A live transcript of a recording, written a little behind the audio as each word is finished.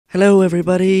Hello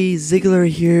everybody, Ziggler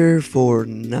here for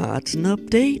not an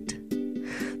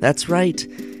update. That's right,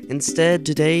 instead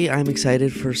today I'm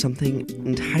excited for something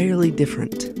entirely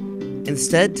different.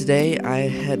 Instead today I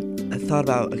thought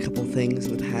about a couple things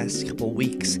in the past couple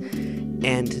weeks,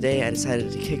 and today I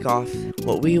decided to kick off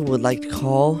what we would like to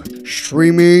call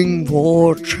Streaming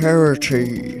for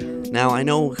Charity. Now I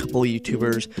know a couple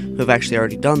YouTubers who have actually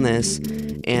already done this,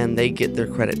 and they get their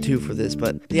credit too for this,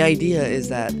 but the idea is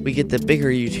that we get the bigger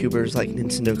YouTubers like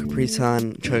Nintendo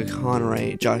Capri-san, Chugga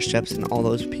Conroy, Josh Jepson, all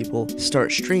those people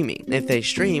start streaming. And if they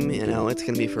stream, it's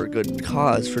going to be for a good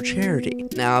cause, for charity.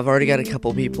 Now, I've already got a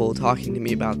couple people talking to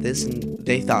me about this, and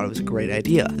they thought it was a great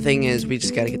idea. The thing is, we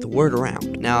just got to get the word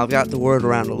around. Now, I've got the word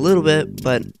around a little bit,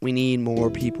 but we need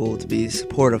more people to be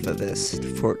supportive of this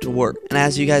for it to work. And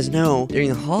as you guys know, during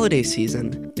the holiday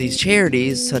season, these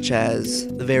charities, such as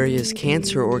the various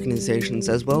cancer organizations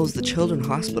as well as the children's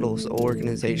hospitals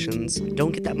organizations,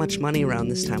 don't get that much money around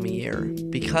this time of year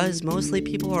because mostly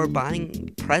people are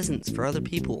buying presents for other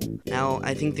people. Now,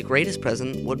 I think the greatest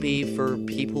present would be for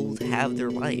people to have their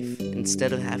life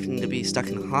instead of having to be stuck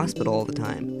in the hospital all the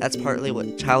time. That's partly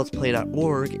what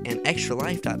childsplay.org and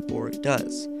extralife.org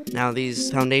does. Now, these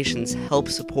foundations help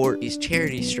support these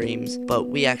charity streams, but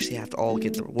we actually have to all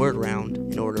get the word around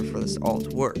in order for this all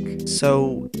to work.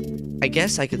 So, I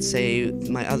guess I could say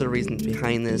my other reasons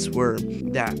behind this were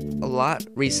that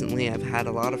recently I've had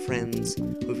a lot of friends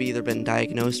who've either been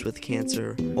diagnosed with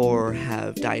cancer or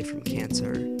have died from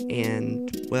cancer,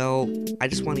 and, well, I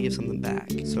just want to give something back.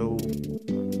 So,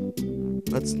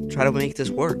 let's try to make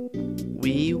this work.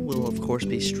 We will, of course,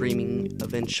 be streaming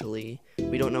eventually.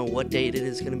 We don't know what date it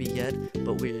is going to be yet,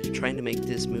 but we're trying to make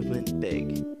this movement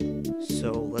big.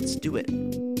 So let's do it.